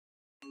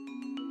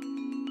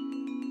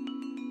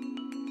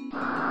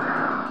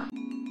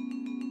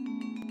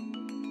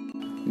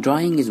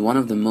Drying is one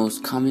of the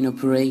most common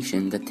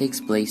operations that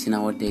takes place in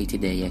our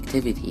day-to-day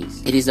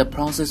activities. It is a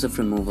process of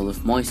removal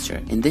of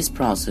moisture. In this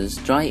process,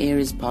 dry air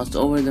is passed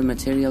over the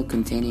material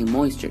containing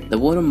moisture. The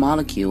water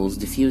molecules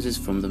diffuses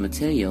from the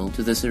material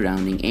to the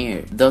surrounding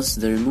air. Thus,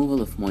 the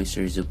removal of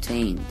moisture is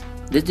obtained.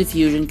 This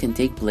diffusion can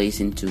take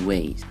place in two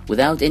ways.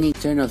 Without any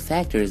external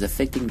factors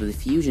affecting the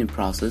diffusion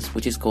process,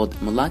 which is called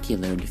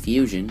molecular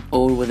diffusion,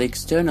 or with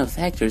external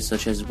factors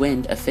such as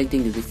wind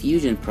affecting the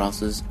diffusion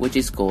process, which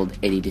is called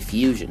eddy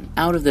diffusion.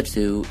 Out of the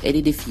two,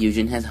 eddy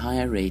diffusion has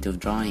higher rate of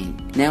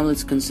drying. Now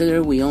let's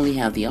consider we only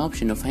have the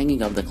option of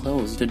hanging up the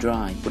clothes to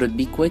dry. Would it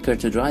be quicker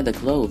to dry the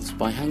clothes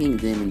by hanging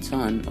them in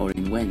sun or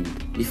in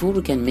wind? Before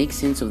we can make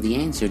sense of the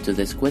answer to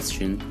this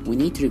question, we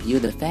need to review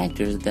the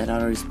factors that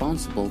are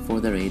responsible for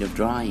the rate of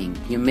drying.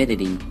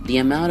 Humidity. The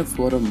amount of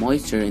water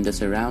moisture in the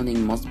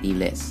surrounding must be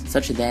less,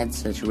 such that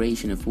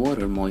saturation of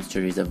water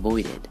moisture is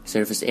avoided.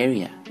 Surface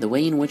area. The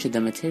way in which the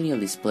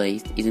material is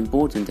placed is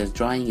important as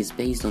drying is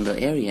based on the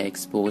area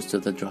exposed to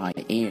the dry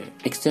air.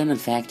 External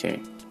factor.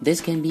 This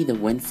can be the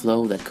wind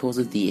flow that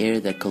causes the air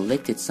that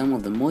collected some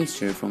of the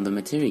moisture from the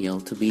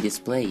material to be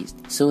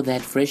displaced, so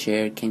that fresh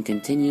air can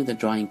continue the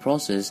drying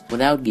process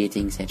without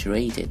getting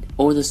saturated.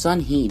 Or the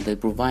sun heat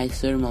that provides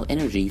thermal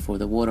energy for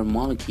the water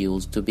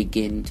molecules to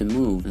begin to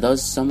move.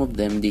 Thus, some of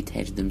them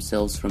detach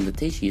themselves from the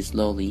tissue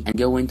slowly and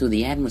go into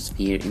the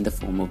atmosphere in the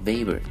form of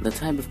vapor. The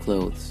type of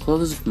clothes.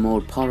 Clothes of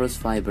more porous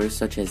fibers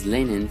such as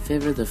linen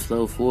favor the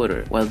flow of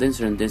water, while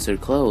denser and denser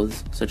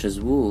clothes such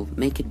as wool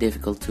make it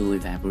difficult to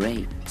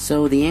evaporate.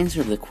 So the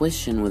answer of the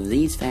question with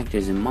these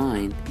factors in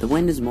mind, the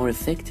wind is more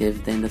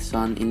effective than the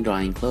sun in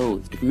drying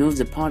clothes. It moves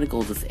the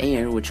particles of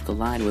air which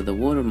collide with the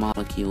water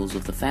molecules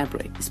of the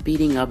fabric,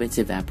 speeding up its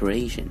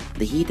evaporation.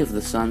 The heat of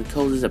the sun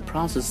causes a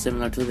process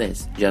similar to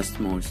this, just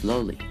more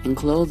slowly. And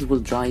clothes will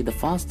dry the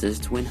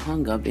fastest when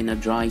hung up in a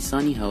dry,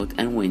 sunny, hot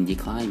and windy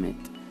climate.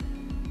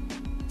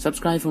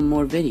 Subscribe for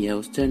more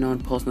videos, turn on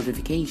post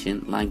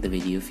notification, like the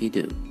video if you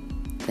do.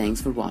 Thanks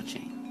for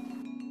watching.